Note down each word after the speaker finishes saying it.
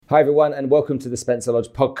Hi everyone, and welcome to the Spencer Lodge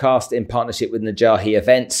podcast in partnership with Najahi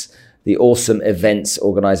Events, the awesome events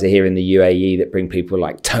organizer here in the UAE that bring people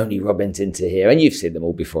like Tony Robbins into here. And you've seen them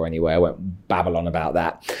all before anyway, I won't babble on about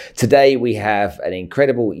that. Today we have an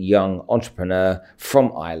incredible young entrepreneur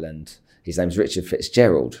from Ireland. His name's Richard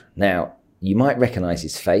Fitzgerald. Now, you might recognize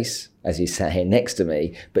his face as he's sat here next to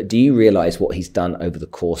me, but do you realize what he's done over the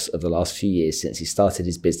course of the last few years since he started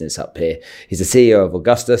his business up here? He's the CEO of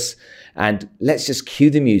Augustus, and let's just cue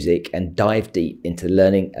the music and dive deep into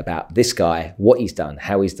learning about this guy, what he's done,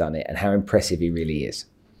 how he's done it, and how impressive he really is.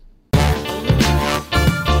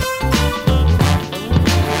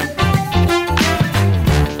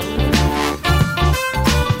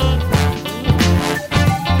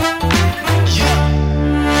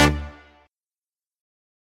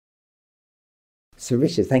 So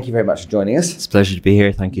Richard, thank you very much for joining us. It's a pleasure to be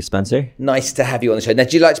here. Thank you, Spencer. Nice to have you on the show. Now,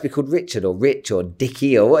 do you like to be called Richard or Rich or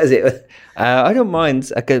Dickie or what is it? I don't mind.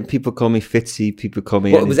 People call me Fitzy. People call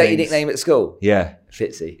me... What, was that your nickname at school? Yeah.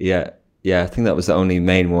 Fitzy? Yeah, I think that was the only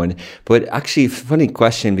main one. But actually, funny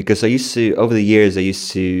question, because over the years, I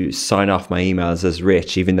used to sign off my emails as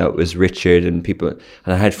Rich, even though it was Richard and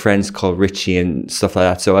I had friends called Richie and stuff like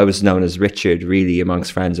that. So I was known as Richard really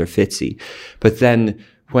amongst friends, or Fitzy. But then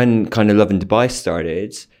when kind of Lovin Dubai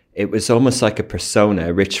started, it was almost like a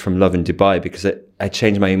persona, Rich from Lovin Dubai, because I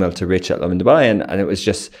changed my email to Rich at Lovin Dubai, and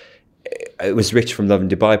it was Rich from Lovin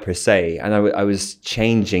Dubai per se. And I was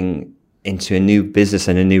changing into a new business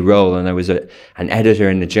and a new role, and I was an editor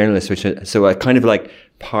and a journalist, so I kind of like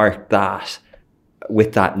parked that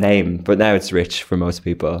with that name, but now it's Rich for most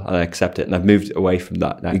people, and I accept it, and I've moved away from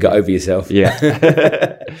that now. You got over yourself. Yeah.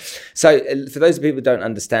 So for those people who don't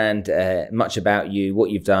understand much about you,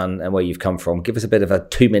 what you've done and where you've come from, give us a bit of a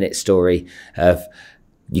 2-minute story of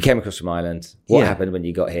you came across from Ireland, what happened when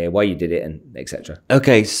you got here, why you did it, and etc.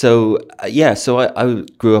 Okay, so I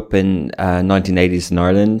grew up in 1980s in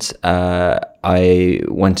Ireland. I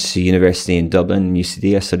went to university in Dublin,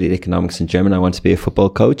 UCD. I studied economics and German. I wanted to be a football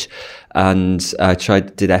coach, and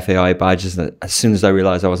did FAI badges as soon as I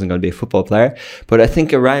realized I wasn't going to be a football player. But I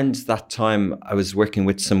think around that time I was working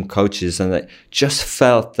with some coaches, and I just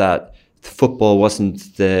felt that football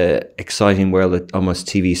wasn't the exciting world that almost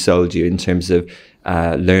TV sold you in terms of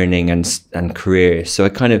learning and career. So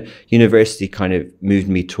university kind of moved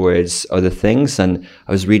me towards other things, and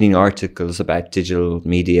I was reading articles about digital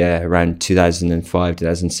media around 2005,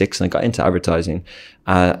 2006, and I got into advertising,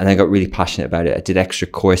 and I got really passionate about it. I did extra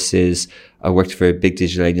courses. I worked for a big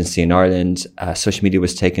digital agency in Ireland. Social media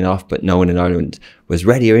was taking off, but no one in Ireland was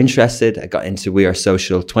ready or interested. I got into We Are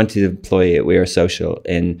Social, 20th employee at We Are Social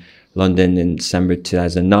in London in December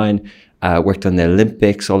 2009. Worked on the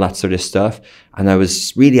Olympics, all that sort of stuff. And I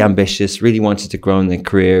was really ambitious, really wanted to grow in the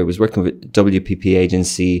career. I was working with WPP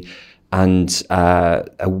agency. And a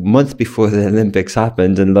month before the Olympics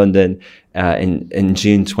happened in London, in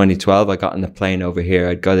June 2012, I got on the plane over here.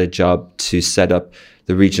 I got a job to set up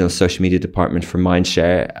the regional social media department for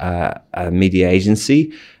Mindshare, a media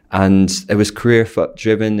agency. And it was career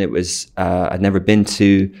driven. It was, I'd never been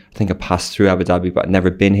to, I think I passed through Abu Dhabi, but I'd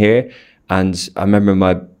never been here. And I remember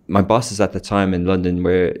my bosses at the time in London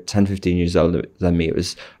were 10, 15 years older than me. I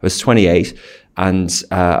was 28, and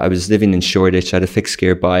I was living in Shoreditch. I had a fixed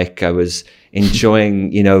gear bike. I was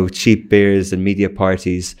enjoying, cheap beers and media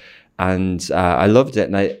parties, and I loved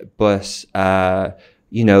it. I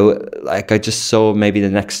just saw maybe the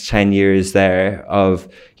next 10 years there of,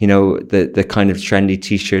 the kind of trendy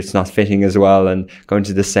t-shirts not fitting as well, and going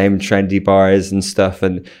to the same trendy bars and stuff,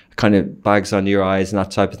 and kind of bags under your eyes and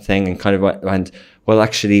that type of thing, and kind of went,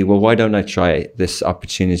 why don't I try this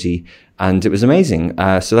opportunity? And it was amazing.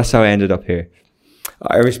 So that's how I ended up here.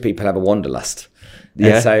 Irish people have a wanderlust.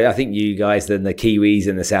 Yeah. And so I think you guys, then the Kiwis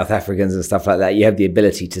and the South Africans and stuff like that, you have the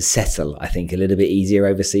ability to settle, I think, a little bit easier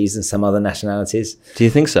overseas than some other nationalities. Do you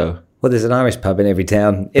think so? Well, there's an Irish pub in every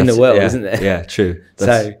town in the world, isn't there? Yeah, true.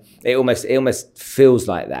 So it almost feels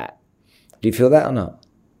like that. Do you feel that or not?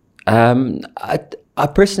 I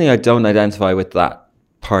personally, I don't identify with that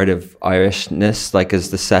part of Irishness, like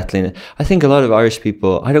as the settling. I think a lot of Irish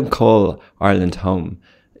people, I don't call Ireland home.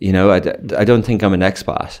 I don't think I'm an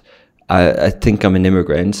expat. I think I'm an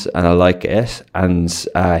immigrant, and I like it, and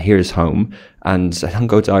here's home, and I don't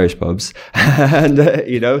go to Irish pubs, and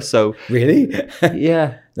so really,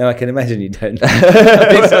 yeah. No, I can imagine you don't. Okay,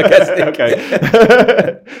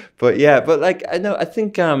 but I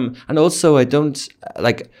think, and also I don't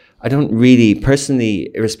really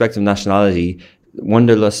personally, irrespective of nationality,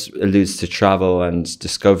 wanderlust alludes to travel and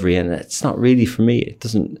discovery, and it's not really for me. It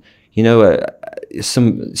doesn't.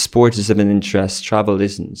 Some sport is of an interest. Travel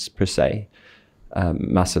isn't per se,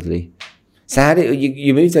 massively. So how did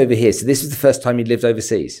you moved over here? So this was the first time you'd lived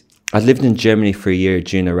overseas? I lived in Germany for a year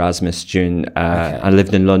during Erasmus. I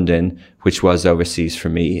lived in London, which was overseas for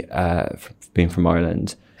me, being from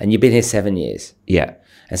Ireland. And you've been here 7 years? Yeah.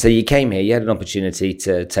 And so you came here, you had an opportunity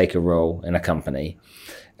to take a role in a company.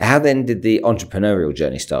 How then did the entrepreneurial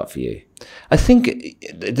journey start for you? I think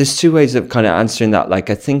there's two ways of kind of answering that. Like,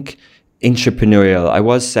 I think entrepreneurial, I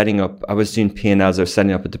was doing P&Ls, I was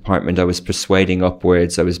setting up a department, I was persuading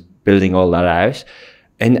upwards, I was building all that out.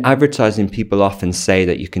 In advertising, people often say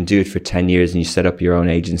that you can do it for 10 years and you set up your own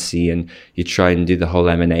agency and you try and do the whole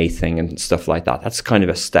M&A thing and stuff like that. That's kind of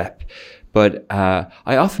a step. But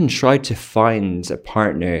I often tried to find a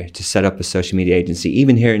partner to set up a social media agency.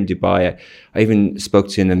 Even here in Dubai, I even spoke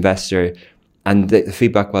to an investor and the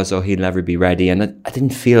feedback was, oh, he'll never be ready. And I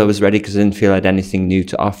didn't feel I was ready because I didn't feel I had anything new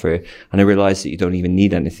to offer. And I realized that you don't even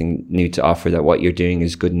need anything new to offer, that what you're doing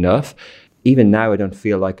is good enough. Even now, I don't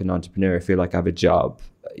feel like an entrepreneur. I feel like I have a job,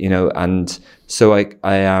 and so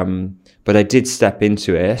but I did step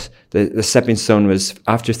into it. The stepping stone was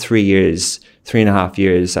after 3.5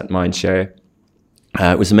 years at Mindshare.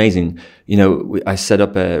 It was amazing. I set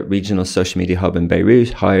up a regional social media hub in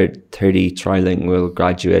Beirut, hired 30 trilingual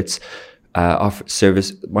graduates, offered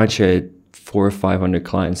service. Mindshare had 400 or 500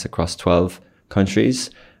 clients across 12 countries.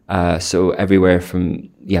 So everywhere from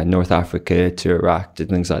North Africa to Iraq to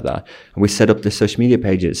things like that. And we set up the social media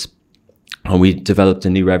pages and we developed a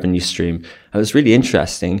new revenue stream. It was really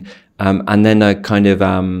interesting. And then I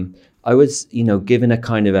was, given a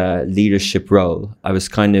kind of a leadership role. I was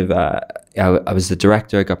I was the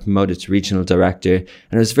director. I got promoted to regional director, and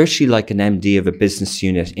it was virtually like an MD of a business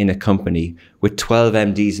unit in a company with 12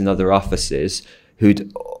 MDs in other offices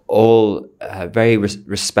who'd all very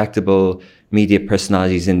respectable media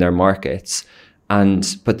personalities in their markets,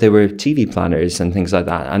 but they were TV planners and things like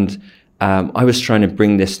that. And I was trying to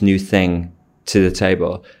bring this new thing to the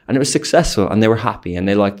table, and it was successful, and they were happy, and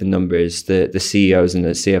they liked the numbers, the CEOs and the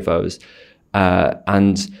CFOs.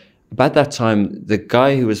 And about that time, the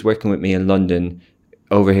guy who was working with me in London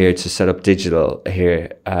over here to set up digital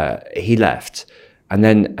here, he left. And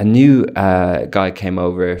then a new guy came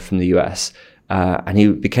over from the US, and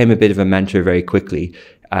he became a bit of a mentor very quickly.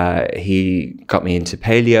 He got me into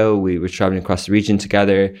paleo. We were traveling across the region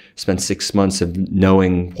together, spent 6 months of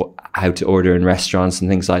knowing how to order in restaurants and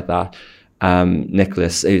things like that.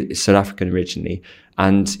 Nicholas, South African originally.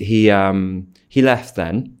 And he left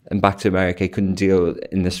then and back to America. He couldn't deal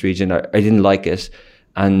in this region. I didn't like it.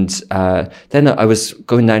 And then I was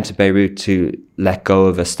going down to Beirut to let go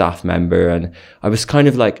of a staff member. And I was kind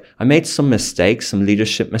of like, I made some mistakes, some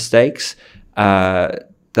leadership mistakes,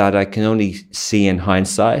 that I can only see in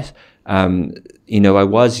hindsight. I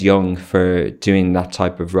was young for doing that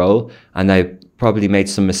type of role, and I probably made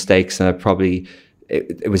some mistakes, and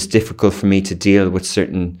it was difficult for me to deal with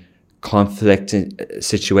certain conflict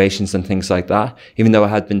situations and things like that, even though I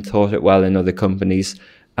had been taught it well in other companies.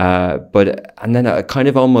 And then I kind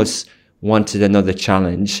of almost wanted another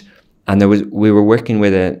challenge. And we were working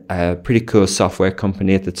with a pretty cool software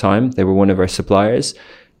company at the time. They were one of our suppliers.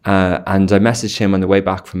 And I messaged him on the way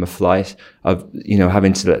back from a flight of,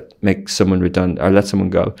 having to make someone redundant or let someone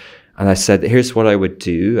go. And I said, here's what I would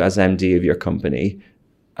do as MD of your company.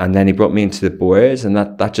 And then he brought me into the board, and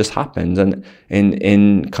that just happened. And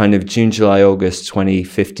in kind of June, July, August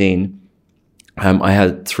 2015, I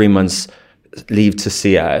had 3 months leave to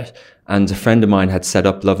see out. And a friend of mine had set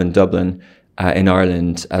up Lovin Dublin in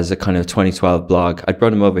Ireland as a kind of 2012 blog. I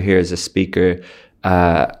brought him over here as a speaker.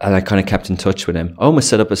 And I kind of kept in touch with him. I almost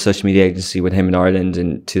set up a social media agency with him in Ireland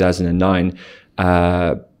in 2009.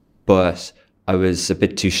 But I was a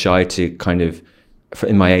bit too shy to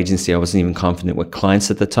in my agency, I wasn't even confident with clients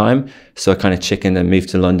at the time. So I kind of chickened and moved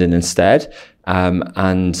to London instead. Then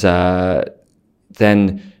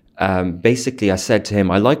basically I said to him,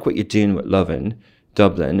 I like what you're doing with Lovin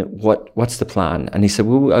Dublin. What's the plan? And he said,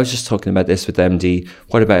 well, I was just talking about this with MD.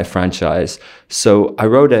 What about a franchise? So I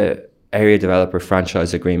wrote a area developer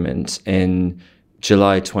franchise agreement in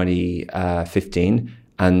July 2015,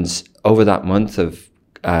 and over that month of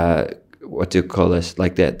the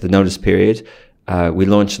notice period, we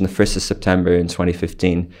launched on the 1st of September in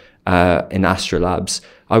 2015 in Astra Labs.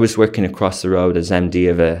 I was working across the road as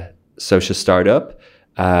MD of a social startup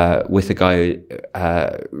with a guy,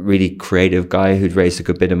 really creative guy who'd raised a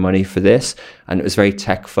good bit of money for this, and it was very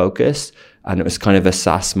tech focused, and it was kind of a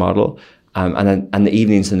SaaS model. And the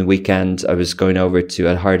evenings and the weekend, I was going over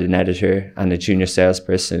I hired an editor and a junior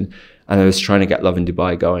salesperson, and I was trying to get Lovin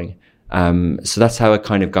Dubai going. So that's how I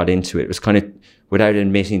kind of got into it. It was kind of, without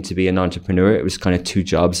admitting to be an entrepreneur, it was kind of 2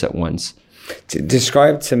 jobs at once.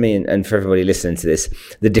 Describe to me, and for everybody listening to this,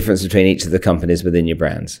 the difference between each of the companies within your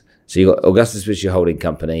brands. So you got Augustus was your holding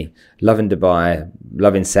company, Lovin Dubai,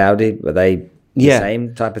 Lovin Saudi, were they the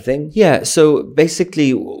same type of thing? Yeah. So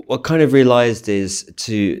basically, what kind of realized is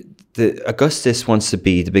Augustus wants to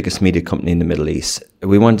be the biggest media company in the Middle East.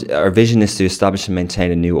 Our vision is to establish and maintain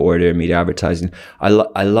a new order in media advertising. I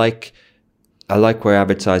like where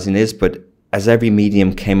advertising is, but as every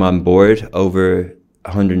medium came on board over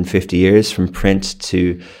 150 years, from print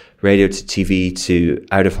to radio to TV to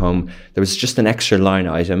out of home, there was just an extra line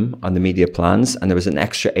item on the media plans, and there was an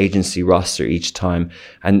extra agency roster each time.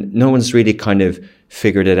 And no one's really kind of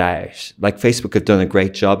figured it out. Like Facebook have done a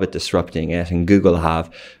great job at disrupting it, and Google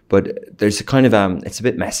have, but there's a kind of, it's a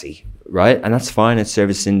bit messy, right? And that's fine. It's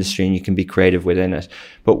service industry and you can be creative within it.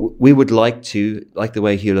 But we would like to, like the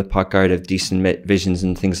way Hewlett-Packard have decent visions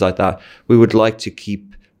and things like that, we would like to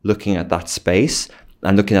keep looking at that space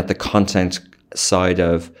and looking at the content side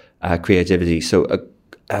of creativity. So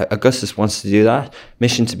Augustus wants to do that.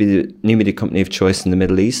 Mission to be the new media company of choice in the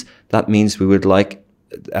Middle East. That means we would like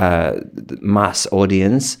the mass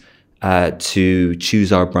audience to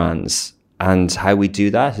choose our brands. And how we do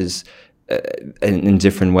that is in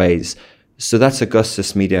different ways. So that's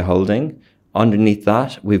Augustus Media Holding. Underneath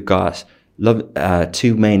that, we've got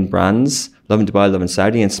two main brands, Lovin Dubai, Lovin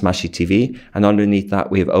Saudi, and Smashi TV. And underneath that,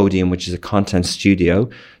 we have Odeon, which is a content studio.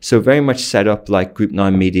 So very much set up like Group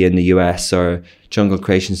 9 Media in the US or Jungle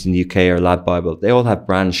Creations in the UK or Lab Bible. They all have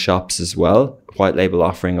brand shops as well, white label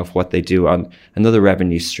offering of what they do on another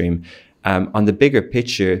revenue stream. On the bigger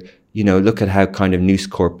picture, look at how kind of News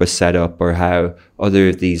Corp was set up, or how other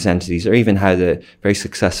of these entities, or even how the very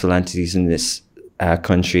successful entities in this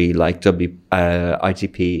country like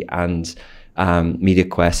ITP and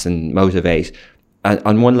MediaQuest and Motivate. And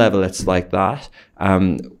on one level, it's like that.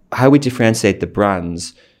 How we differentiate the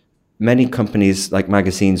brands, many companies like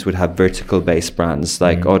magazines would have vertical-based brands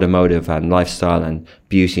like automotive and lifestyle and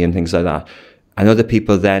beauty and things like that. And other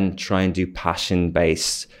people then try and do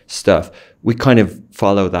passion-based stuff. We kind of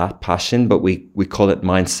follow that passion, but we call it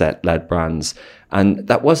mindset-led brands. And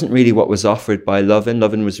that wasn't really what was offered by Lovin.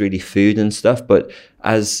 Lovin was really food and stuff, but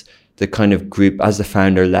as the kind of group, as the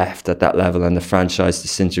founder left at that level and the franchise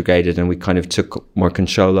disintegrated and we kind of took more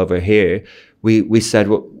control over here, we said,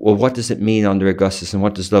 well, what does it mean under Augustus and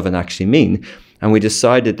what does Lovin actually mean? And we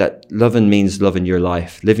decided that Lovin means loving your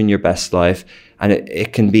life, living your best life. And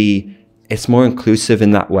it can be, it's more inclusive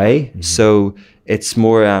in that way. Mm-hmm. So it's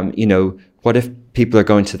more, what if people are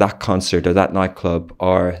going to that concert or that nightclub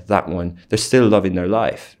or that one? They're still loving their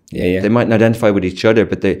life. Yeah. They might not identify with each other,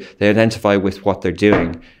 but they identify with what they're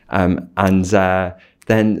doing. And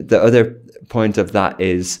then the other point of that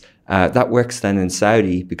is that works then in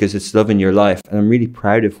Saudi because it's loving your life. And I'm really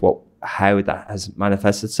proud of how that has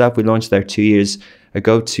manifested itself. We launched there 2 years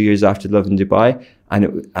ago, 2 years after Lovin Dubai.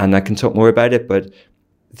 And I can talk more about it, but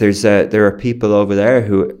there are people over there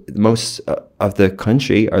who most of the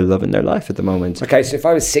country are loving their life at the moment. Okay, so if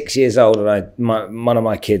I was 6 years old and one of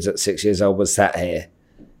my kids at 6 years old was sat here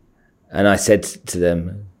and I said to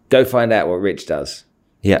them, go find out what Rich does.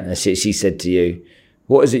 Yeah. And she said to you,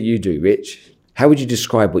 what is it you do, Rich? How would you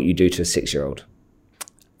describe what you do to a 6-year-old?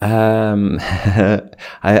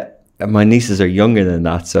 My nieces are younger than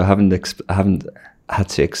that, so I haven't had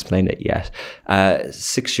to explain it yet.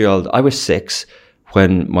 6-year-old, I was 6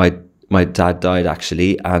 when my dad died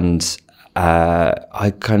actually, and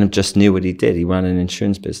I kind of just knew what he did. He ran an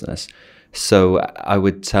insurance business, so I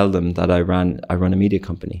would tell them that I run a media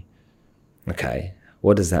company. Okay,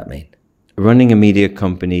 what does that mean? Running a media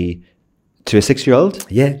company to a 6-year-old?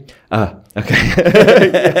 Yeah. Okay.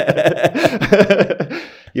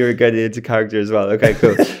 You were getting into character as well. Okay,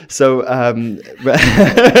 cool. So,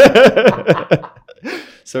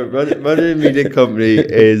 running a media company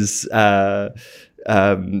is,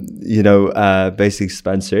 basically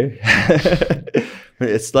Spencer.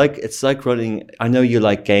 It's like running. I know you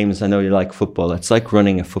like games. I know you like football. It's like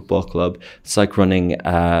running a football club. It's like running.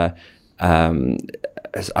 I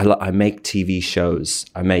make TV shows.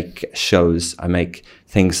 I make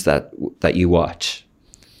things that you watch.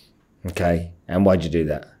 Okay. And why'd you do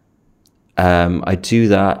that? I do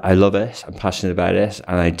that. I love it. I'm passionate about it,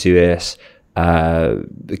 and I do it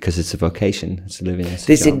because it's a vocation. It's a living.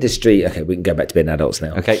 This industry. Okay, we can go back to being adults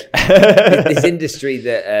now. Okay. This industry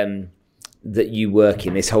that you work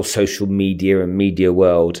in, this whole social media and media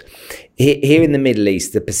world, here in the Middle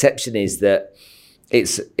East, the perception is that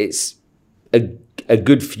it's a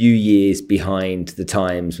good few years behind the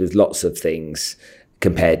times with lots of things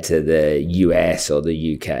compared to the US or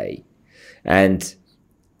the UK. And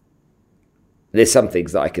there's some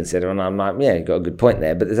things that I consider, and I'm like, yeah, you've got a good point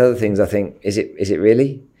there. But there's other things I think, is it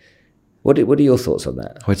really? What are your thoughts on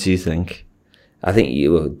that? What do you think? I think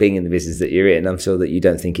you, being in the business that you're in, I'm sure that you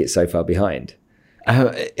don't think it's so far behind.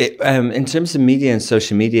 In terms of media and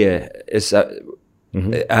social media,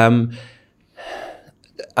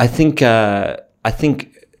 I think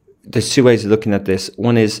there's two ways of looking at this.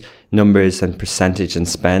 One is numbers and percentage and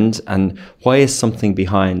spend, and why is something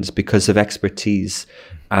behind? Because of expertise.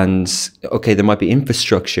 And okay, there might be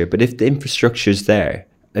infrastructure, but if the infrastructure is there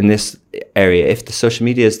in this area, if the social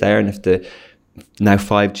media is there, and if the now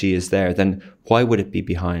 5G is there, then why would it be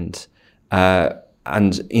behind?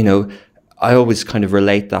 And you know, I always kind of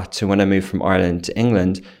relate that to when I moved from Ireland to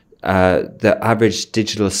England. The average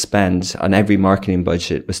digital spend on every marketing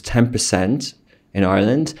budget was 10% in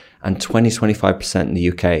Ireland and 25% in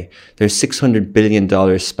the UK. There's $600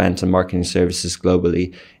 billion spent on marketing services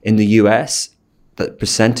globally. In the US, the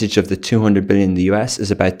percentage of the 200 billion in the US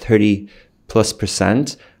is about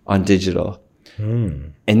 30+% on digital.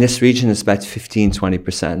 In this region, it's about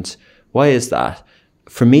 15-20%. Why is that?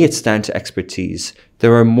 For me, it's down to expertise.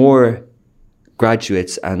 There are more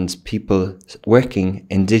graduates and people working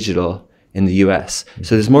in digital in the US.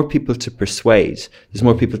 So there's more people to persuade. There's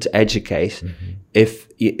more people to educate.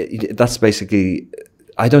 That's basically,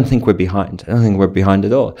 I don't think we're behind. I don't think we're behind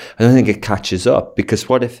at all. I don't think it catches up, because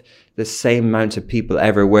what if the same amount of people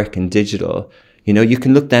ever work in digital? You know, you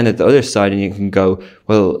can look then at the other side and you can go,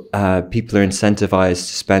 well, people are incentivized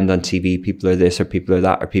to spend on TV. People are this or people are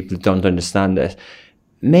that, or people don't understand it.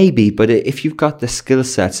 Maybe, but if you've got the skill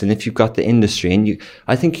sets and if you've got the industry, and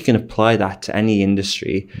I think you can apply that to any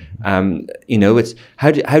industry. You know, it's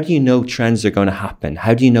how do you know trends are going to happen?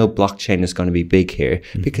 How do you know blockchain is going to be big here?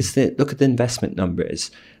 Because look at the investment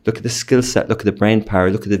numbers, look at the skill set, look at the brain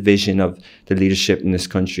power, look at the vision of the leadership in this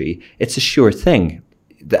country. It's a sure thing.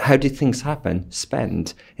 How do things happen?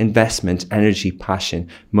 Spend, investment, energy, passion,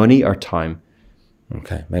 money, or time.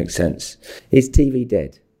 Okay, makes sense. Is TV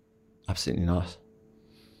dead? Absolutely not.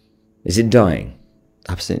 Is it dying?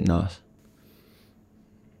 Absolutely not.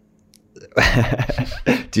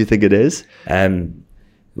 Do you think it is?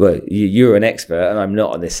 Well, you're an expert, and I'm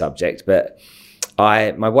not on this subject, but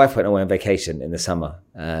my wife went away on vacation in the summer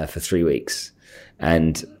for 3 weeks,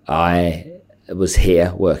 and I was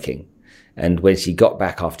here working. And when she got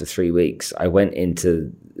back after 3 weeks, I went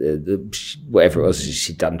into whatever it was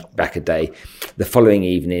she'd done back a day. The following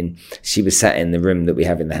evening, she was sat in the room that we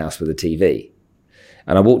have in the house with a TV.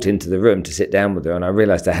 And I walked into the room to sit down with her, and I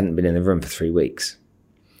realized I hadn't been in the room for 3 weeks.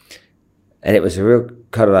 And it was a real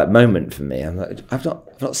kind of like moment for me. I'm like, I've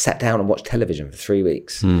not sat down and watched television for 3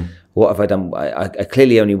 weeks. What have I done? I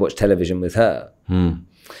clearly only watched television with her.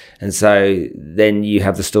 And so then you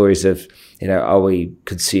have the stories of, you know, are we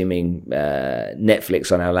consuming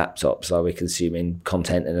Netflix on our laptops? Are we consuming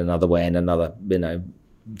content in another way, in another, you know,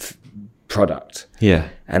 product? Yeah.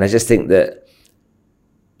 And I just think that,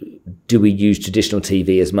 do we use traditional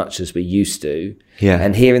TV as much as we used to? Yeah.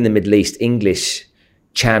 And here in the Middle East, English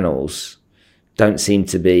channels don't seem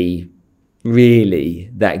to be really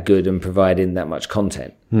that good and providing that much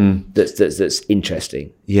content that's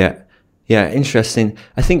interesting. Yeah. Yeah, interesting.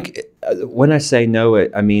 I think when I say no,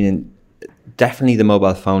 I mean definitely the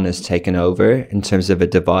mobile phone has taken over in terms of a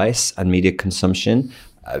device and media consumption.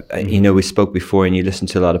 You know, we spoke before, and you listened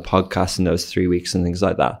to a lot of podcasts in those 3 weeks and things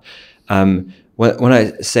like that. When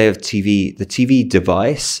I say of TV, the TV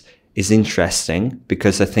device is interesting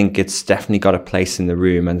because I think it's definitely got a place in the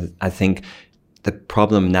room. And I think the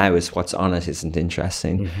problem now is what's on it isn't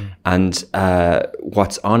interesting. And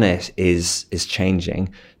what's on it is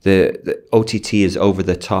changing. The OTT is over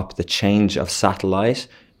the top. The change of satellite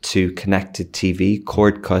to connected TV,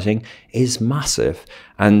 cord cutting, is massive.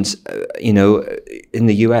 And, you know, in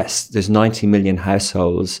the US, there's 90 million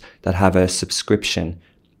households that have a subscription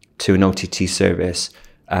to an OTT service.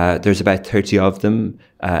 There's about 30 of them.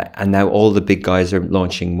 And now all the big guys are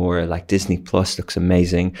launching more, like Disney Plus looks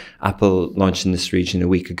amazing. Apple launched in this region a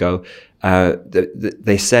week ago.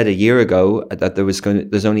 They said a year ago that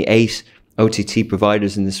there's only 8 OTT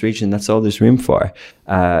providers in this region. That's all there's room for.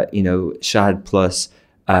 You know, Shahad Plus,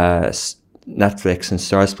 Netflix and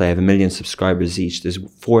Stars Play have 1 million subscribers each. There's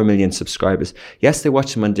 4 million subscribers. Yes, they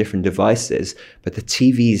watch them on different devices, but the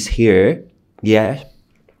TVs here,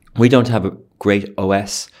 we don't have a great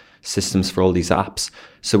OS systems for all these apps.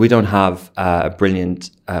 So we don't have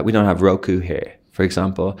we don't have Roku here, for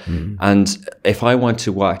example. And if I want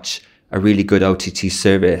to watch a really good OTT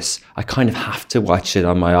service, I kind of have to watch it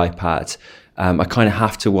on my iPad. I kind of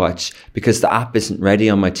have to watch because the app isn't ready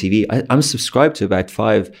on my TV. I'm subscribed to about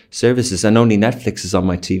 5 services and only Netflix is on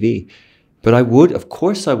my TV. But of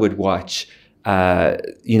course I would watch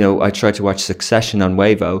I tried to watch Succession on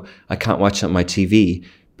Wavo. I can't watch it on my TV.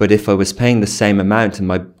 But if I was paying the same amount and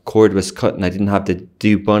my cord was cut and I didn't have the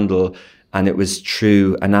do bundle and it was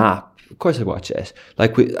through an app, of course I'd watch it.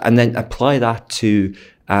 And then apply that to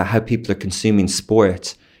how people are consuming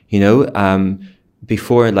sport.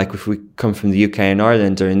 Before, like if we come from the UK and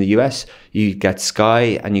Ireland or in the US, you get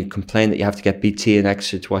Sky and you complain that you have to get BT and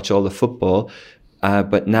extra to watch all the football.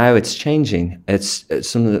 But now it's changing. It's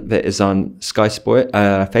some of it is on Sky Sport,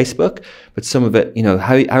 Facebook, but some of it,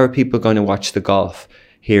 how are people going to watch the golf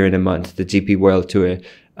here in a month, the GP World Tour?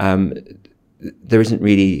 There isn't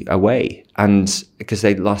really a way, and because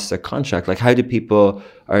they lost their contract, like how do people,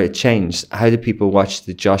 or it changed, how do people watch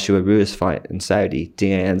the Joshua Ruiz fight in Saudi,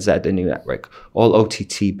 DANZ, the new network, all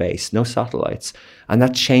OTT based, no satellites, and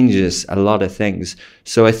that changes a lot of things.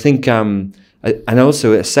 So I think, and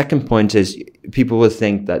also a second point is people will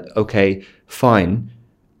think that, okay, fine,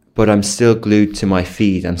 but I'm still glued to my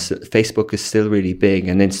feed, and Facebook is still really big,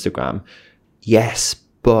 and Instagram, yes,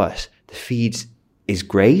 but the feed is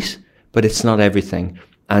great, but it's not everything.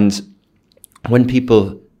 And when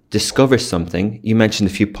people discover something, you mentioned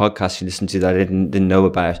a few podcasts you listened to that I didn't know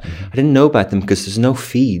about. Mm-hmm. I didn't know about them because there's no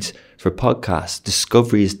feed for podcasts.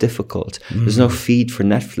 Discovery is difficult. Mm-hmm. There's no feed for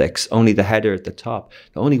Netflix, only the header at the top.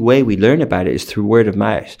 The only way we learn about it is through word of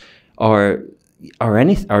mouth or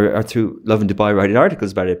through Lovin Dubai writing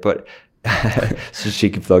articles about it. But it's a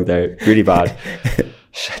cheeky plug there, really bad.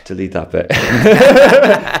 Delete that bit.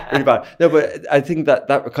 Really bad. No, but I think that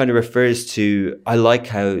kind of refers to, I like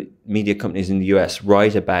how media companies in the US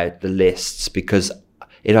write about the lists because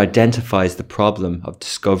it identifies the problem of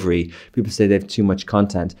discovery. People say they have too much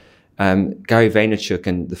content. Gary Vaynerchuk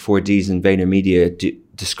and the 4Ds in VaynerMedia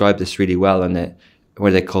describe this really well in it,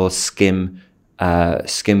 where they call skim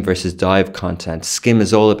versus dive content. Skim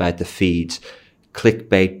is all about the feed,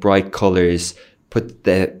 clickbait, bright colors, put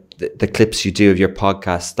the clips you do of your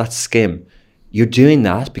podcast, that's skim. You're doing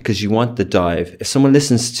that because you want the dive. If someone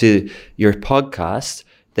listens to your podcast,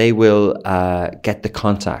 they will get the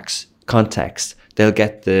context. They'll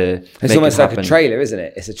get the... It's almost like a trailer, isn't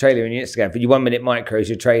it? It's a trailer in your Instagram. For your 1 minute micros,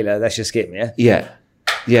 your trailer, that's your skim, yeah?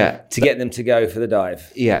 Yeah. To get them to go for the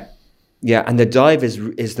dive. Yeah. And the dive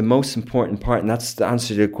is the most important part. And that's the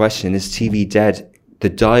answer to the question. Is TV dead? The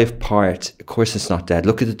dive part, of course it's not dead.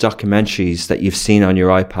 Look at the documentaries that you've seen on your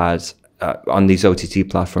iPads on these OTT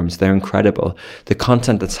platforms. They're incredible. The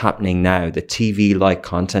content that's happening now, the TV-like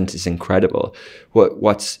content is incredible.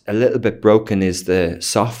 What's a little bit broken is the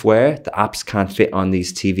software. The apps can't fit on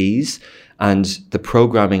these TVs. And the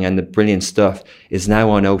programming and the brilliant stuff is now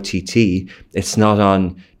on OTT. It's not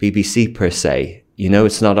on BBC per se.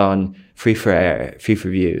 It's not on free for air, free for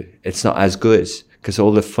view. It's not as good because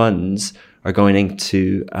all the funds are going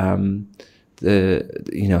into how much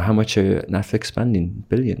are Netflix spending?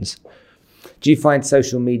 Billions. Do you find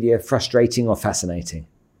social media frustrating or fascinating?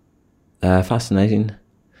 Fascinating.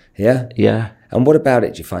 Yeah? Yeah. And what about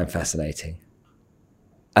it do you find fascinating?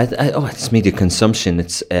 It's media consumption.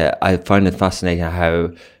 I find it fascinating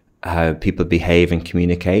how people behave and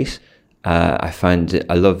communicate. I'm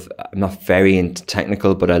not very into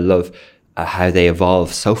technical, but I love how they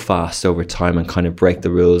evolve so fast over time and kind of break the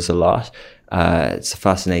rules a lot. It's a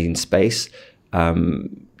fascinating space.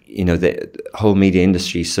 The whole media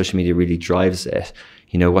industry, social media really drives it.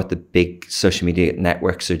 What the big social media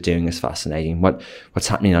networks are doing is fascinating. What's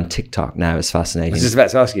happening on TikTok now is fascinating. I was just about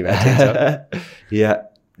to ask you about TikTok. Yeah.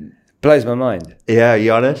 Blows my mind. Yeah,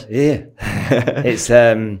 you on it? Yeah.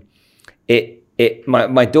 It's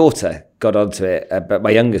my daughter got onto it, but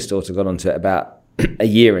my youngest daughter got onto it about a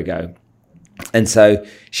year ago. And so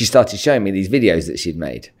she started showing me these videos that she'd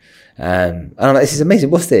made. And I'm like, this is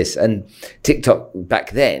amazing. What's this? And TikTok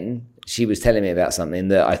back then, she was telling me about something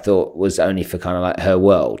that I thought was only for kind of like her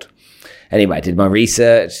world. Anyway, I did my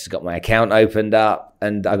research, got my account opened up,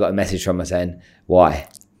 and I got a message from her saying, why?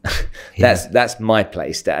 Yeah. That's my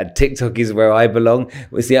place, Dad. TikTok is where I belong.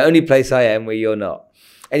 It's the only place I am where you're not.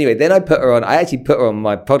 Anyway, then I actually put her on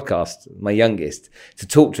my podcast, my youngest, to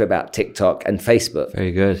talk to her about TikTok and Facebook.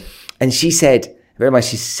 Very good. And she said, very much,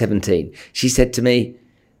 she's 17. She said to me,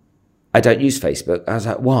 I don't use Facebook. I was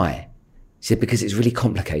like, why? She said, because it's really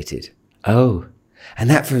complicated. Oh. And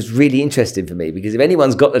that was really interesting for me, because if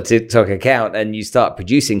anyone's got a TikTok account and you start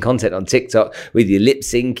producing content on TikTok with your lip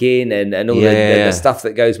syncing and all the stuff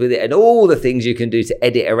that goes with it and all the things you can do to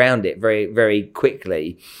edit around it very, very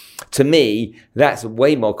quickly, to me, that's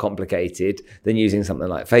way more complicated than using something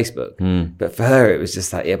like Facebook. But for her, it was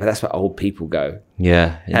just like, yeah, but that's where old people go.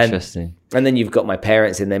 Yeah, interesting. And then you've got my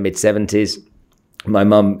parents in their mid-70s. My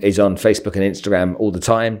mum is on Facebook and Instagram all the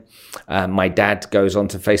time. My dad goes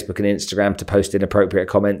onto Facebook and Instagram to post inappropriate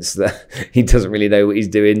comments that he doesn't really know what he's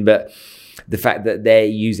doing. But the fact that they're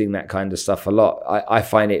using that kind of stuff a lot, I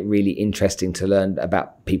find it really interesting to learn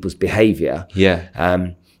about people's behavior. Yeah.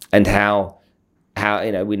 And how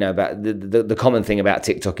we know about the common thing about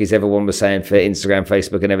TikTok is everyone was saying for Instagram,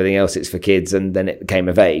 Facebook and everything else, it's for kids, and then it became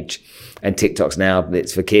of age. And TikTok's now,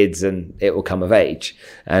 it's for kids and it will come of age.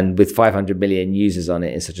 And with 500 million users on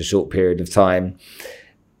it in such a short period of time,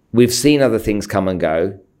 we've seen other things come and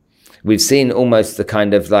go. We've seen almost the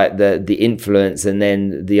kind of like the influence and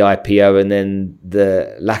then the IPO and then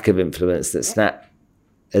the lack of influence that Snap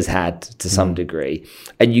has had to some degree.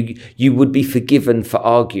 And you would be forgiven for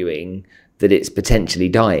arguing that it's potentially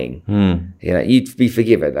dying. You'd be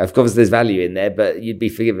forgiven. Of course, there's value in there, but you'd be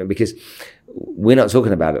forgiven because we're not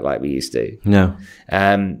talking about it like we used to. No.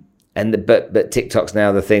 But TikTok's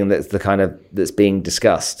now the thing that's being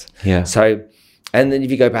discussed. Yeah. So, and then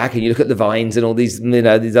if you go back and you look at the Vines and all these,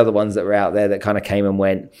 these other ones that were out there that kind of came and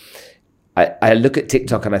went, I look at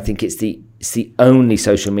TikTok and I think it's the only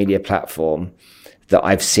social media platform that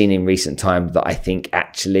I've seen in recent times that I think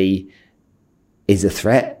actually is a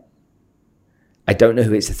threat. I don't know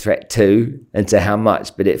who it's a threat to and to how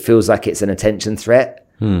much, but it feels like it's an attention threat.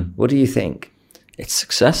 What do you think? It's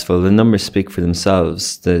successful. The numbers speak for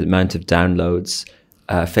themselves. The amount of downloads.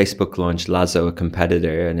 Facebook launched Lazo, a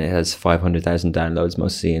competitor, and it has 500,000 downloads,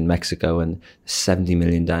 mostly in Mexico, and 70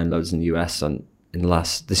 million downloads in the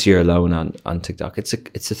US this year alone on TikTok. It's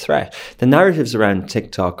a threat. The narratives around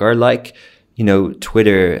TikTok are like,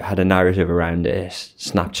 Twitter had a narrative around it.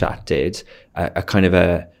 Snapchat did a kind of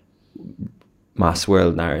a mass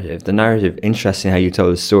world narrative. The narrative, interesting how you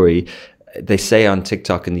told the story. They say on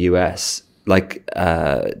TikTok in the US, like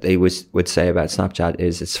they would say about Snapchat,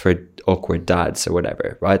 is it's for awkward dads or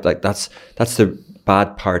whatever, right? Like that's the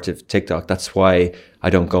bad part of TikTok. That's why I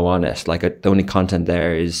don't go on it. Like the only content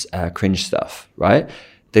there is cringe stuff, right?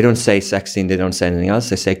 They don't say sexting, they don't say anything else.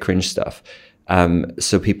 They say cringe stuff.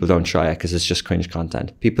 So people don't try it because it's just cringe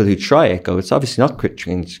content. People who try it go, it's obviously not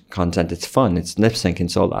cringe content. It's fun. It's lip sync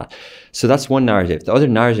and all that. So that's one narrative. The other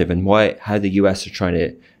narrative and how the US are trying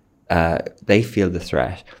to, they feel the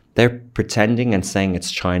threat. They're pretending and saying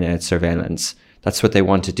it's China, it's surveillance. That's what they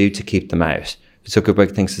want to do to keep them out.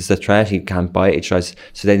 Zuckerberg thinks it's a threat. He can't buy it.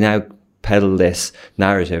 So they now peddle this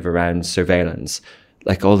narrative around surveillance.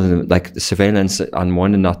 Like all of them, like the surveillance on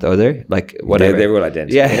one and not the other, like whatever. They're all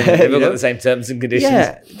identical. Yeah, they've all got the same terms and conditions.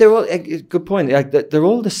 Yeah, they're all good point. Like they're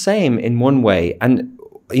all the same in one way, and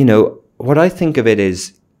what I think of it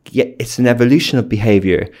is, it's an evolution of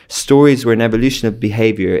behavior. Stories were an evolution of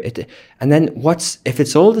behavior. And then if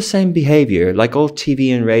it's all the same behavior, like all TV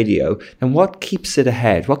and radio, then what keeps it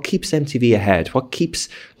ahead? What keeps MTV ahead? What keeps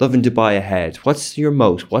Lovin Dubai ahead? What's your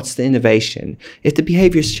moat? What's the innovation? If the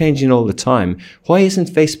behavior is changing all the time, why isn't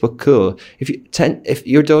Facebook cool? If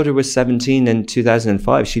your daughter was 17 in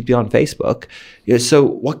 2005, she'd be on Facebook. So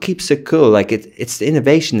what keeps it cool? Like it's the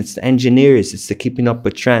innovation, it's the engineers, it's the keeping up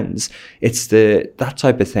with trends, it's that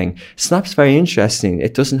type of thing. Snap's very interesting.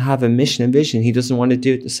 It doesn't have a mission and vision. He doesn't want to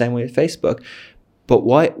do it the same way as Facebook. But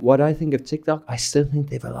what I think of TikTok, I still think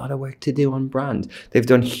they have a lot of work to do on brand. They've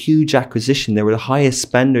done huge acquisition. They were the highest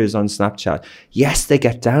spenders on Snapchat. Yes, they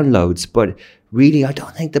get downloads, but really, I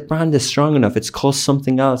don't think the brand is strong enough. It's called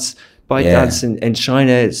something else. ByteDance in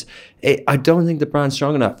China I don't think the brand's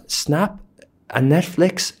strong enough. Snap and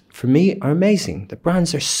Netflix, for me, are amazing. The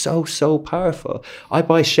brands are so powerful. I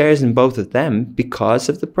buy shares in both of them because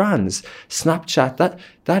of the brands. Snapchat,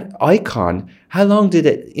 that icon, how long did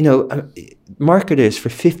it, marketers for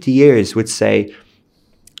 50 years would say,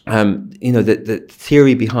 the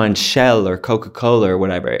theory behind Shell or Coca-Cola or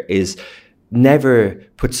whatever is never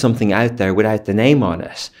put something out there without the name on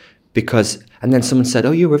it. And then someone said,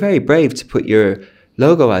 oh, you were very brave to put your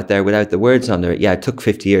logo out there without the words on there. Yeah, it took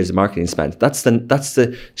 50 years of marketing spend. That's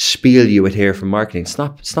the spiel you would hear from marketing.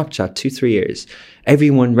 Snapchat, 2-3 years.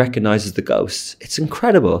 Everyone recognizes the ghosts. It's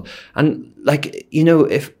incredible. And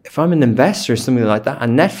if I'm an investor or something like that,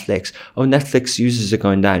 and Netflix users are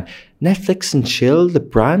going down. Netflix and chill, the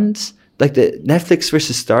brands, like the Netflix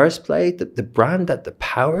versus Stars play, the brand, the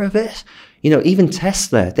power of it. Even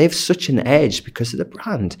Tesla, they have such an edge because of the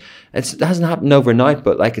brand. It hasn't happened overnight,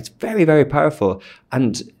 but it's very, very powerful.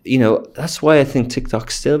 And, that's why I think TikTok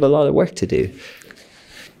still have a lot of work to do.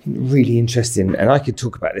 Really interesting. And I could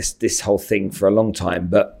talk about this whole thing for a long time,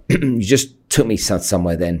 but you just took me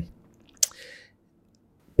somewhere then.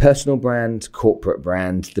 Personal brand, corporate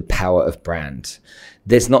brand, the power of brand.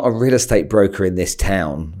 There's not a real estate broker in this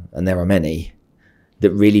town, and there are many,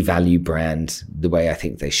 that really value brand the way I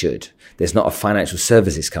think they should. There's not a financial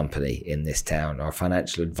services company in this town or a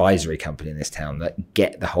financial advisory company in this town that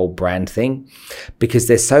get the whole brand thing, because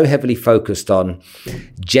they're so heavily focused on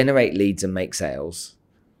generate leads and make sales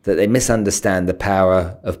that they misunderstand the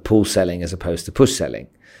power of pull selling as opposed to push selling.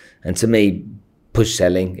 And to me, push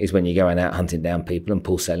selling is when you're going out hunting down people, and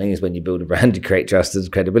pull selling is when you build a brand to create trust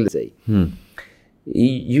and credibility.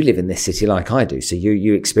 You live in this city like I do, so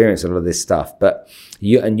you experience a lot of this stuff, but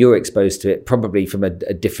you're exposed to it probably from a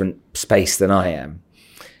different space than I am.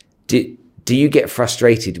 Do you get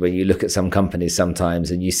frustrated when you look at some companies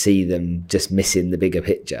sometimes and you see them just missing the bigger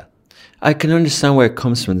picture? I can understand where it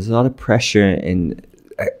comes from. There's a lot of pressure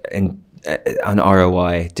on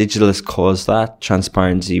ROI. Digital has caused that.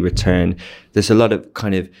 Transparency, return. There's a lot of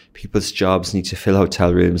kind of people's jobs need to fill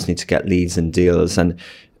hotel rooms, need to get leads and deals. And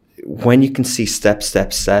when you can see step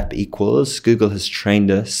equals, Google has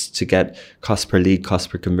trained us to get cost per lead,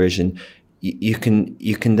 cost per conversion. You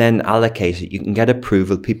can then allocate it. You can get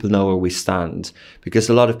approval. People know where we stand, because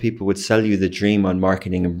a lot of people would sell you the dream on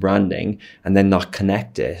marketing and branding and then not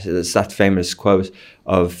connect it. It's that famous quote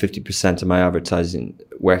of 50% of my advertising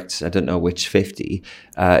worked. I don't know which 50,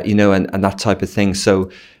 and that type of thing.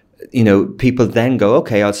 So, people then go,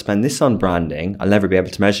 okay, I'll spend this on branding. I'll never be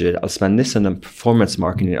able to measure it. I'll spend this on performance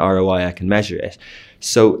marketing, ROI. I can measure it.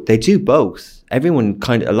 So they do both. A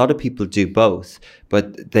lot of people do both,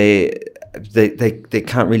 but they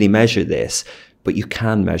can't really measure this, but you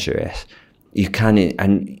can measure it. You can,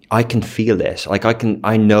 and I can feel it. Like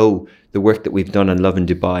I know the work that we've done on Lovin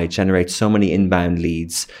Dubai generates so many inbound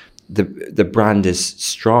leads. The brand is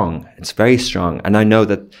strong. It's very strong. And I know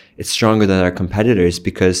that it's stronger than our competitors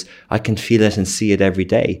because I can feel it and see it every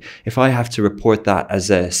day. If I have to report that as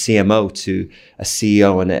a CMO to a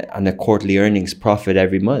CEO and a quarterly earnings profit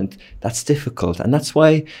every month, that's difficult. And that's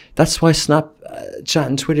why Snapchat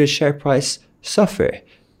and Twitter's share price suffer,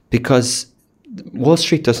 because Wall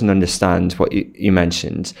Street doesn't understand what you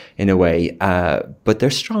mentioned in a way, but they're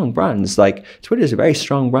strong brands. Like Twitter is a very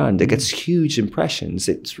strong brand. It gets huge impressions.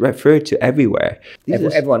 It's referred to everywhere.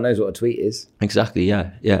 Everyone knows what a tweet is. Exactly.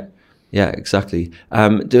 Yeah. Exactly.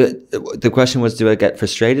 The question was, do I get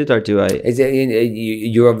frustrated or do I? Is it,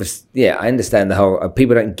 you're obviously, yeah, I understand the whole.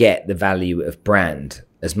 People don't get the value of brand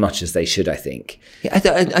as much as they should, I think. Yeah, I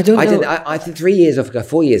don't know. I think 3 years ago,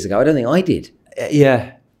 4 years ago, I don't think I did.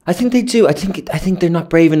 Yeah. I think they do. I think they're not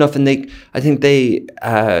brave enough, and I think they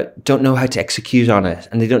don't know how to execute on it,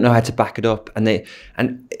 and they don't know how to back it up. And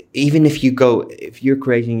even if you're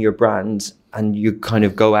creating your brand and you kind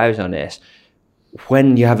of go out on it,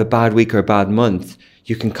 when you have a bad week or a bad month,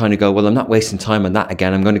 you can kind of go, well, I'm not wasting time on that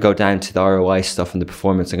again. I'm going to go down to the ROI stuff and the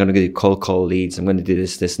performance. I'm going to do cold call leads. I'm going to do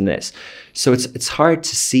this, and this. So it's hard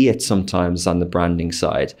to see it sometimes on the branding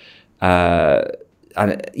side. So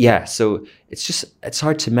it's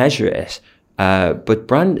hard to measure it. But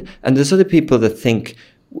brand, and there's other people that think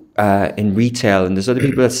in retail, and there's other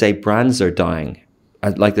people that say brands are dying.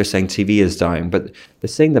 Like they're saying TV is dying, but they're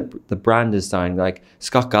saying that the brand is dying. Like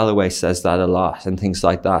Scott Galloway says that a lot, and things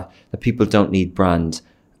like that people don't need brand.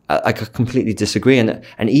 I completely disagree.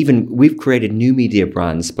 And even we've created new media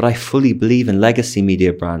brands, but I fully believe in legacy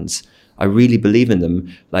media brands. I really believe in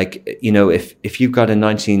them. Like, if you've got a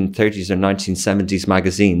 1930s or 1970s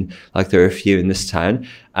magazine, like there are a few in this town,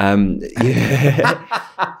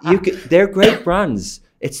 they're great brands.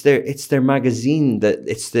 It's their magazine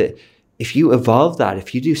if you evolve that,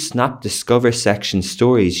 if you do Snap Discover section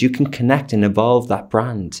stories, you can connect and evolve that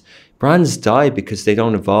brand. Brands die because they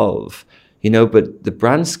don't evolve, but the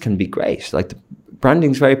brands can be great. Like the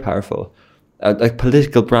branding's very powerful. Like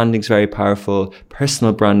political branding's very powerful.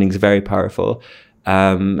 Personal branding's very powerful.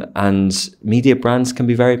 And media brands can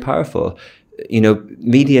be very powerful.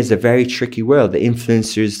 Media is a very tricky world. The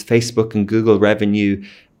influencers, Facebook and Google revenue,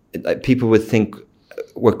 people would think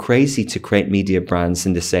we're crazy to create media brands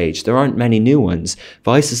in this age. There aren't many new ones.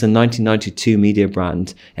 Vice is a 1992 media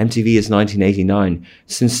brand. MTV is 1989.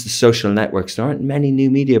 Since the social networks, there aren't many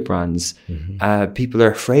new media brands. Mm-hmm. People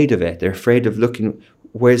are afraid of it. They're afraid of looking,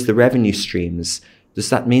 where's the revenue streams? Does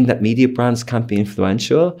that mean that media brands can't be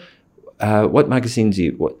influential? What magazine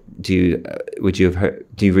would you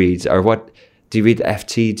read, or what do you read?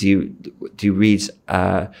 FT? Do you read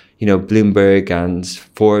Bloomberg and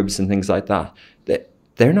Forbes and things like that?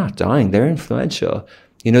 They're not dying. They're influential.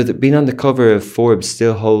 Being on the cover of Forbes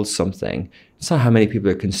still holds something. It's not how many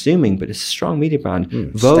people are consuming, but it's a strong media brand.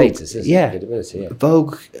 Vogue, status, isn't it? Credibility, yeah.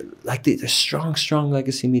 Vogue, like they're strong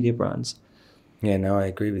legacy media brands. Yeah, no, I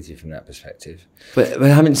agree with you from that perspective. But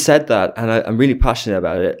having said that, and I'm really passionate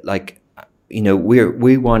about it, like, we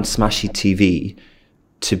want Smashi TV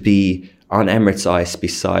to be on Emirates Ice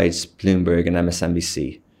besides Bloomberg and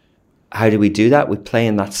MSNBC. How do we do that? We play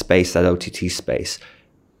in that space, that OTT space.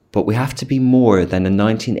 But we have to be more than a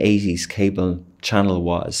 1980s cable channel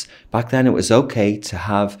was. Back then, it was okay to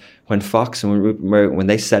have, when Fox and when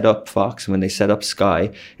they set up Fox and when they set up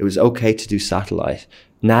Sky, it was okay to do satellite.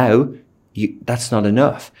 Now, that's not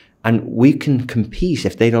enough. And we can compete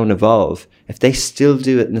if they don't evolve, if they still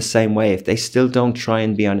do it in the same way, if they still don't try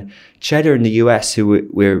and be on Cheddar in the US, who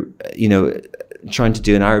we're trying to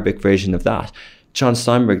do an Arabic version of that. John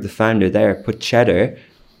Steinberg, the founder there, put Cheddar.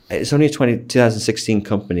 It's only a 2016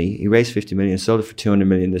 company. He raised 50 million, sold it for 200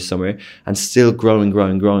 million this summer, and still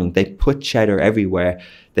growing. They put Cheddar everywhere.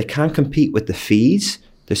 They can't compete with the feeds.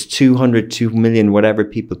 There's 2 million, whatever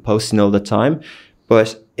people posting all the time.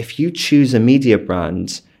 But if you choose a media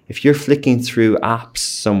brand, if you're flicking through apps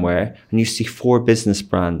somewhere and you see 4 business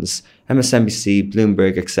brands, MSNBC,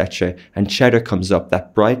 Bloomberg, etc., and Cheddar comes up,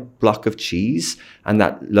 that bright block of cheese and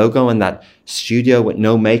that logo and that studio with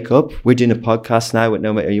no makeup. We're doing a podcast now with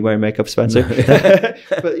no makeup. Are you wearing makeup, Spencer? No.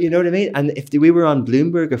 But you know what I mean? And if we were on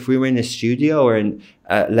Bloomberg, if we were in a studio or in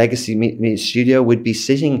a legacy media studio, we'd be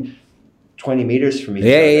sitting 20 meters from each other.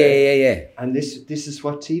 Yeah. And this is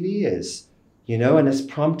what TV is. And it's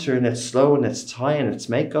prompter and it's slow and it's tie and it's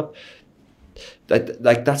makeup.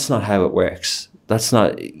 That's not how it works. That's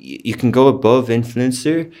not, you can go above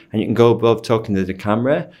influencer and you can go above talking to the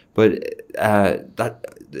camera, but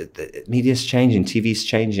the media's changing, TV's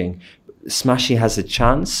changing. Smashi has a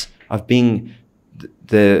chance of being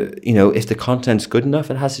if the content's good enough,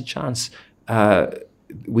 it has a chance.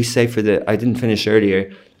 We say I didn't finish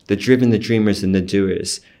earlier, the driven, the dreamers and the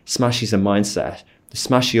doers. Smashi's a mindset. The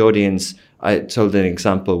Smashi audience, I told an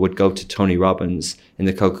example, would go to Tony Robbins in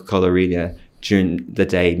the Coca-Cola Arena during the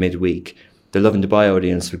day, midweek. The Lovin Dubai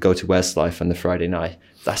audience would go to Westlife on the Friday night.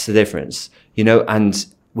 That's the difference, and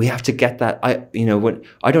we have to get that. I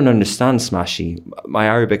don't understand Smashi. My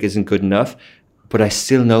Arabic isn't good enough, but I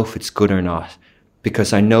still know if it's good or not,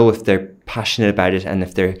 because I know if they're passionate about it and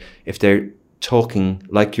if they're talking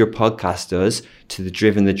like your podcast does to the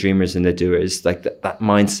driven, the dreamers and the doers, like that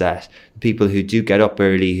mindset, people who do get up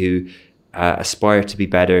early, who aspire to be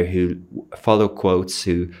better, who follow quotes,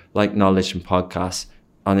 who like knowledge and podcasts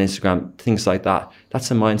on Instagram, things like that.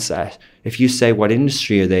 That's a mindset. If you say, what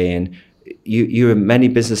industry are they in? You have many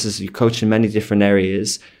businesses, you coach in many different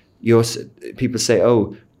areas. People say,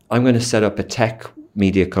 oh, I'm going to set up a tech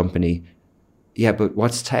media company. Yeah, but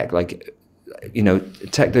what's tech?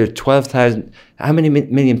 Tech, there are 12,000. How many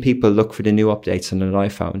million people look for the new updates on an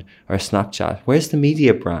iPhone or a Snapchat? Where's the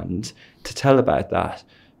media brand to tell about that?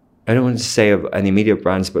 I don't want to say of any media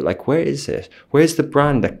brands, but where is it? Where's the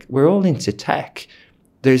brand? We're all into tech.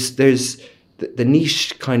 There's the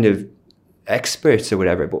niche kind of experts or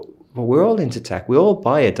whatever, but we're all into tech. We all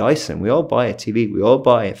buy a Dyson. We all buy a TV. We all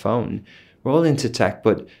buy a phone. We're all into tech,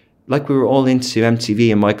 but we were all into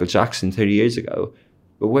MTV and Michael Jackson 30 years ago.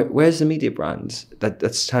 But where's the media brand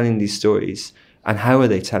that's telling these stories, and how are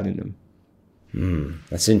they telling them?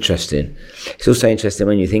 That's interesting. It's also interesting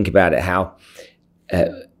when you think about it, how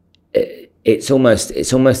it's almost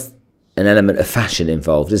an element of fashion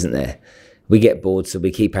involved, isn't there? We get bored, so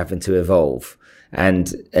we keep having to evolve.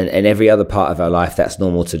 And every other part of our life, that's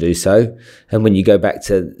normal to do so. And when you go back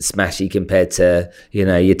to Smashi compared to,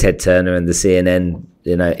 your Ted Turner and the CNN,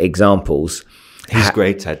 examples. He's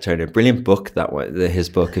great, Ted Turner. Brilliant book, that one, his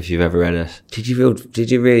book, if you've ever read it. Did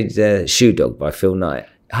you read Shoe Dog by Phil Knight?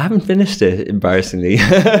 I haven't finished it, embarrassingly.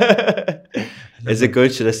 Is it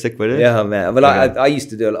good? Should I stick with it? Yeah, man. Well, okay. I used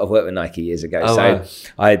to do a lot of work with Nike years ago, so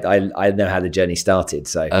wow. I know how the journey started.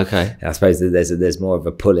 So okay, I suppose that there's more of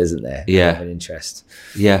a pull, isn't there? Yeah, of an interest.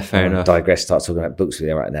 Yeah, fair enough. Digress. Start talking about books with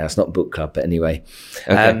you right now. It's not book club, but anyway.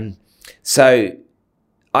 Okay. So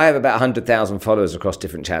I have about 100,000 followers across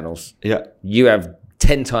different channels. Yeah. You have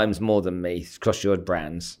 10 times more than me across your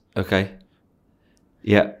brands. Okay.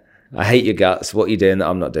 Yeah. I hate your guts. What are you doing that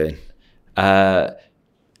I'm not doing?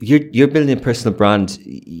 You're building a personal brand.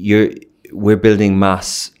 We're building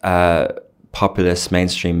mass, populist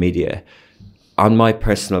mainstream media. On my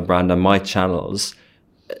personal brand, on my channels,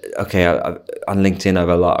 okay, on LinkedIn I have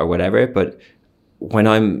a lot or whatever, but when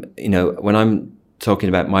I'm talking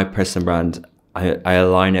about my personal brand, I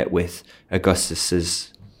align it with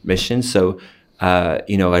Augustus's mission. So,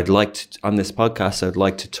 I'd like to, on this podcast, I'd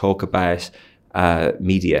like to talk about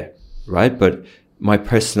media, right? But my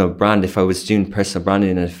personal brand, if I was doing personal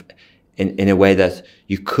branding in a way that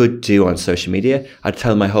you could do on social media, I'd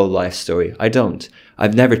tell my whole life story. I don't.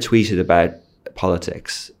 I've never tweeted about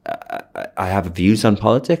politics. I have views on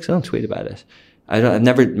politics. I don't tweet about it. I've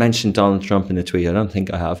never mentioned Donald Trump in a tweet. I don't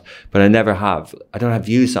think I have, but I never have. I don't have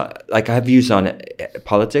views on, like I have views on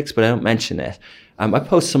politics, but I don't mention it. I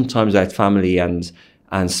post sometimes about family and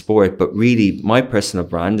sport, but really my personal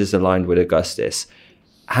brand is aligned with Augustus.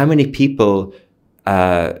 How many people,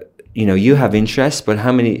 you have interest, but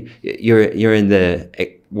how many, you're in the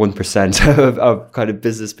 1% of kind of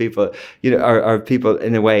business people, are people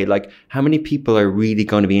in a way, like how many people are really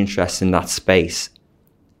going to be interested in that space?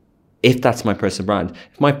 If that's my personal brand.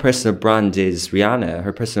 If my personal brand is Rihanna,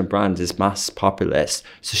 her personal brand is mass populist.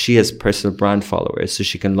 So she has personal brand followers, so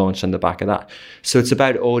she can launch on the back of that. So it's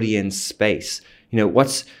about audience space.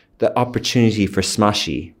 What's the opportunity for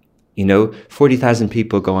Smashi? 40,000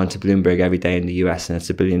 people go onto Bloomberg every day in the US, and it's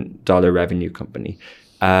 $1 billion revenue company.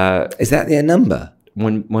 Is that their number?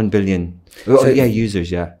 1 billion. So Users,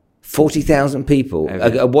 yeah. 40,000 people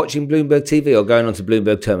are watching Bloomberg TV or going onto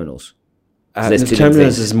Bloomberg terminals?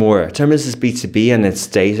 Terminals is more. Terminals is B2B and it's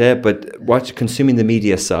data, but consuming the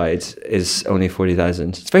media side is only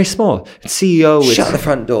 40,000. It's very small. CEO. Shut the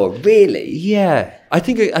front door. Really? Yeah. I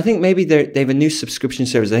think maybe they have a new subscription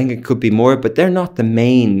service. I think it could be more, but they're not the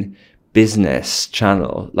main business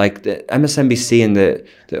channel. Like the MSNBC and the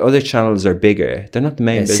other channels are bigger. They're not the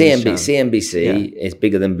main business channel. CNBC is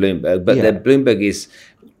bigger than Bloomberg, but Bloomberg is...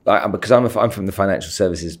 because I'm from the financial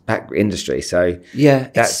services industry, so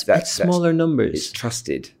that's smaller numbers. It's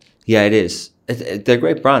trusted. Yeah, it is. They're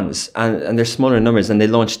great brands, and they're smaller numbers. And they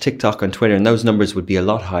launched TikTok on Twitter, and those numbers would be a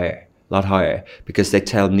lot higher, because they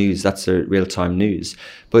tell news. That's their real time news.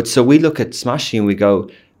 But so we look at Smashi and we go,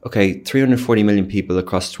 okay, 340 million people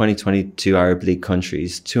across 22 Arab League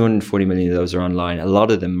countries. 240 million of those are online. A lot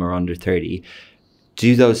of them are under 30.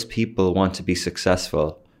 Do those people want to be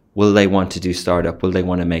successful? Will they want to do startup? Will they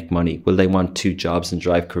want to make money? Will they want 2 jobs and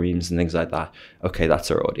drive Kareems and things like that? Okay,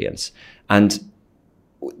 that's our audience. And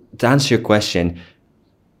to answer your question,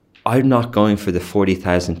 I'm not going for the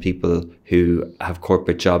 40,000 people who have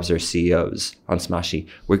corporate jobs or CEOs on Smashi.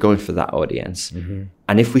 We're going for that audience. Mm-hmm.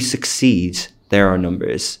 And if we succeed, there are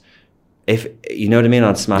numbers. If you know what I mean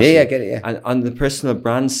on Smashi. Yeah, I get it, yeah. And on the personal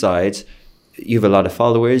brand side, you have a lot of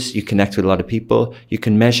followers, you connect with a lot of people, you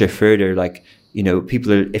can measure further, like,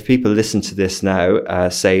 if people listen to this now,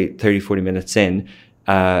 say 30, 40 minutes in,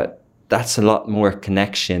 that's a lot more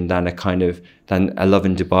connection than a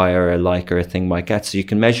Lovin Dubai or a like or a thing might get. So you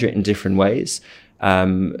can measure it in different ways.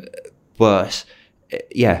 But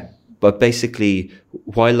basically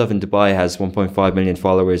why Lovin Dubai has 1.5 million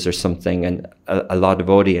followers or something and a lot of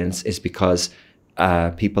audience is because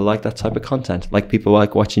people like that type of content. Like people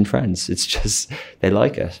like watching Friends. It's just, they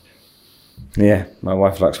like it. Yeah, my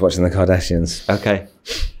wife likes watching the Kardashians. Okay.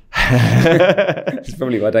 It's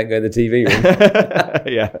probably why I don't go to the TV room.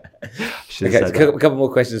 Yeah. Okay, so a couple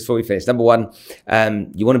more questions before we finish. Number one,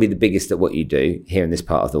 you want to be the biggest at what you do here in this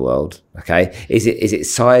part of the world. Okay, is it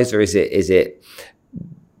size or is it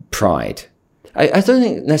pride? I don't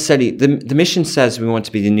think necessarily. The mission says we want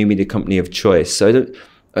to be the new media company of choice. So I don't.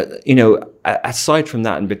 Aside from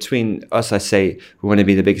that, and between us, I say we want to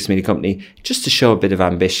be the biggest media company, just to show a bit of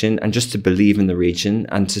ambition and just to believe in the region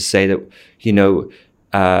and to say that,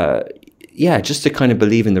 just to kind of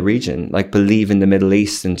believe in the region, like believe in the Middle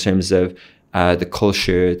East in terms of the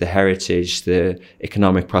culture, the heritage, the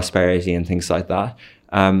economic prosperity and things like that.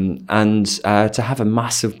 And to have a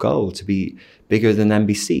massive goal to be bigger than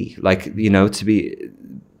NBC, to be...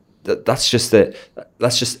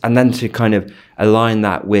 and then to kind of align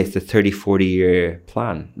that with the 30, 40 year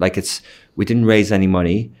plan. We didn't raise any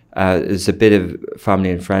money. There's a bit of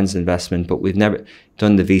family and friends investment, but we've never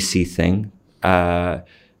done the VC thing, and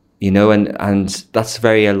that's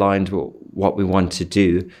very aligned with what we want to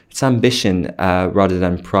do. It's ambition rather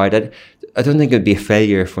than pride. I don't think it'd be a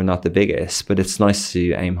failure if we're not the biggest, but it's nice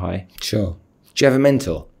to aim high. Sure. Do you have a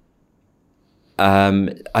mentor?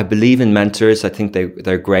 I believe in mentors. I think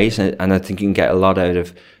they're great, and I think you can get a lot out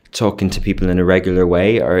of talking to people in a regular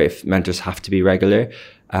way, or if mentors have to be regular.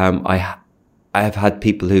 I have had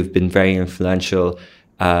people who've been very influential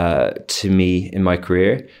to me in my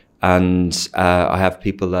career, and I have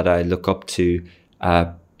people that I look up to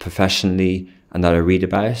professionally and that I read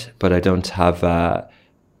about, but I don't have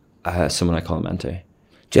someone I call a mentor.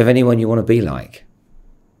 Do you have anyone you want to be like?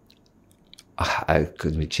 I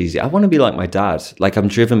could be cheesy. I want to be like my dad. I'm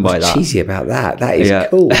driven by that. Cheesy about that? That is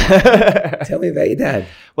cool. Tell me about your dad.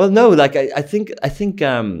 Well, no, I think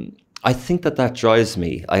that drives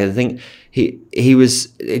me. I think he was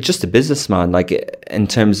just a businessman. In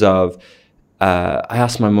terms of, I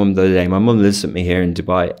asked my mum the other day. My mum lives with me here in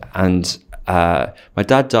Dubai, and my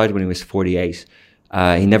dad died when he was 48.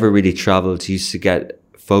 He never really traveled. He used to get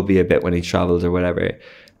phobia a bit when he traveled or whatever,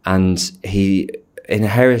 and he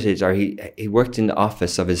inherited, or he worked in the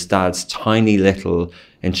office of his dad's tiny little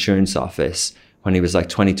insurance office when he was like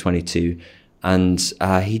 22. And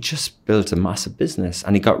he just built a massive business,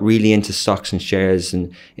 and he got really into stocks and shares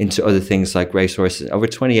and into other things like racehorses over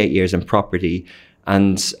 28 years in property.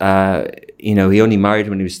 And, he only married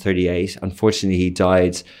when he was 38. Unfortunately, he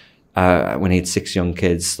died when he had 6 young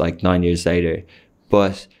kids, like 9 years later.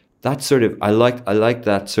 But that sort of, I like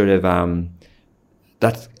that sort of,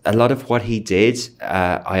 that a lot of what he did,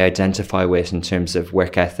 I identify with in terms of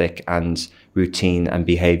work ethic and routine and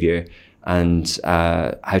behavior, and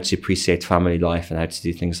how to appreciate family life and how to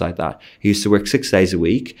do things like that. He used to work 6 days a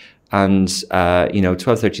week and, 12,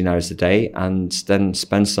 13 hours a day, and then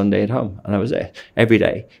spend Sunday at home. And that was it, every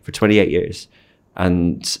day for 28 years.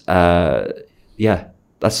 And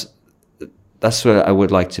that's what I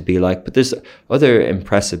would like to be like. But there's other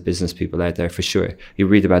impressive business people out there for sure. You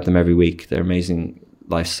read about them every week. They're amazing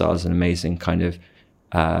lifestyles and amazing kind of,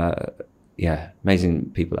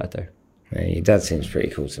 amazing people out there. Yeah, your dad seems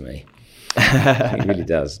pretty cool to me. He really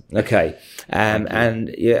does. Okay.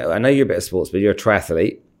 And yeah, I know you're a bit of sports, but you're a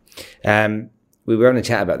triathlete. We were on a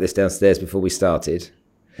chat about this downstairs before we started.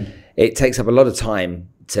 It takes up a lot of time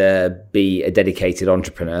to be a dedicated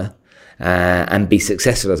entrepreneur and be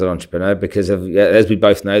successful as an entrepreneur because of, as we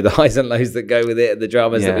both know, the highs and lows that go with it, the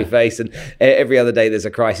dramas that we face. And every other day there's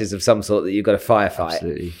a crisis of some sort that you've got to firefight.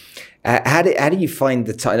 Absolutely. How do you find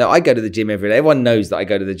the time? Now, I go to the gym every day. Everyone knows that I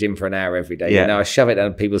go to the gym for an hour every day. I shove it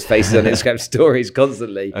down people's faces on Instagram stories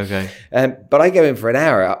constantly. Okay. But I go in for an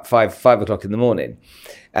hour at 5 o'clock in the morning.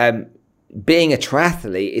 Being a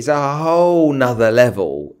triathlete is a whole nother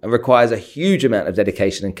level and requires a huge amount of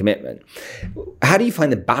dedication and commitment. How do you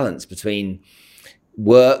find the balance between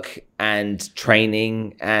work and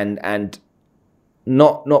training and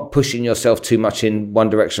not pushing yourself too much in one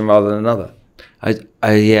direction rather than another? I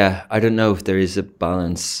don't know if there is a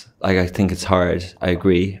balance. Like, I think it's hard. I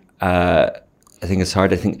agree. I think it's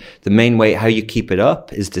hard. I think the main way how you keep it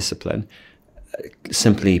up is discipline.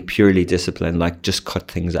 Simply, purely discipline. Like, just cut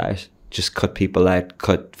things out. Just cut people out.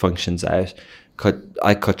 Cut functions out.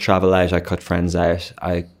 I cut travel out. I cut friends out.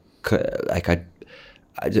 I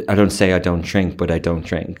don't say I don't drink, but I don't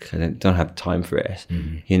drink. I don't have time for it.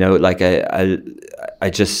 Mm-hmm.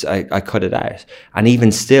 I cut it out. And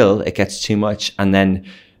even still, it gets too much. And then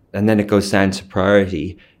it goes down to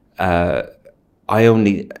priority. I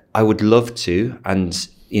would love to, and,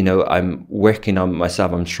 I'm working on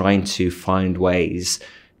myself. I'm trying to find ways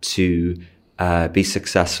to be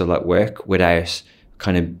successful at work without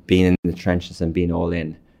kind of being in the trenches and being all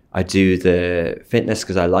in. I do the fitness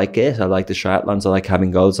because I like it. I like the triathlons. I like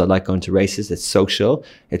having goals. I like going to races. It's social.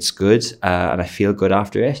 It's good. And I feel good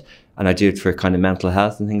after it. And I do it for kind of mental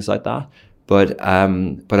health and things like that. But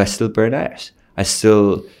I still burn out. I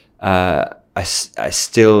still,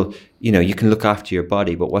 you can look after your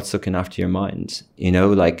body, but what's looking after your mind?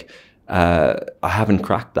 I haven't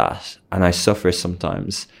cracked that, and I suffer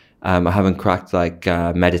sometimes. I haven't cracked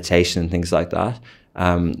meditation and things like that.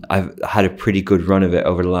 I've had a pretty good run of it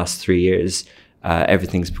over the last 3 years.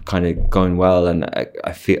 Everything's kind of going well, and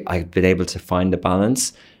I feel I've been able to find the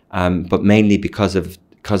balance, but mainly because of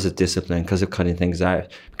discipline, because of cutting things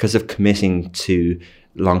out, because of committing to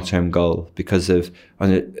long-term goal, because of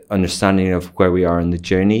understanding of where we are in the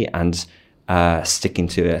journey and sticking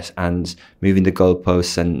to it and moving the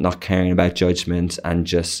goalposts and not caring about judgment and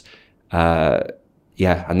just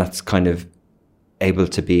and that's kind of able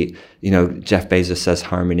to be, Jeff Bezos says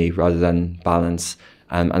harmony rather than balance.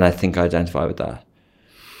 And I think I identify with that.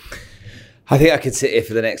 I think I could sit here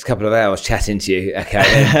for the next couple of hours chatting to you,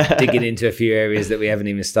 and digging into a few areas that we haven't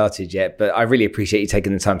even started yet. But I really appreciate you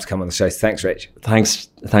taking the time to come on the show. So thanks, Rich. Thanks,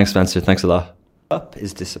 Spencer. Thanks a lot. Up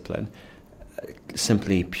is discipline.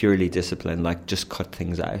 Simply, purely discipline. Like, just cut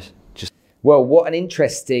things out. Well, what an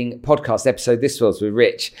interesting podcast episode this was with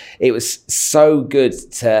Rich. It was so good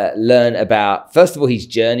to learn about, first of all, his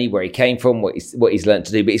journey, where he came from, what he's learned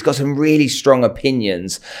to do, but he's got some really strong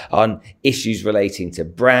opinions on issues relating to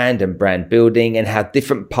brand and brand building and how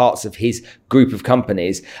different parts of his group of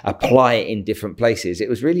companies apply it in different places. It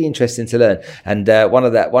was really interesting to learn. And one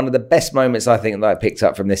of the best moments I think that I picked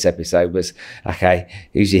up from this episode was, okay,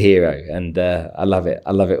 who's your hero? And I love it.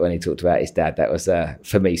 I love it when he talked about his dad. That was,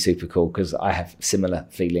 for me, super cool because I have similar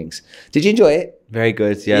feelings. Did you enjoy it? Very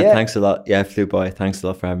good. Yeah. Thanks a lot. Yeah, flew by. Thanks a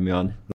lot for having me on.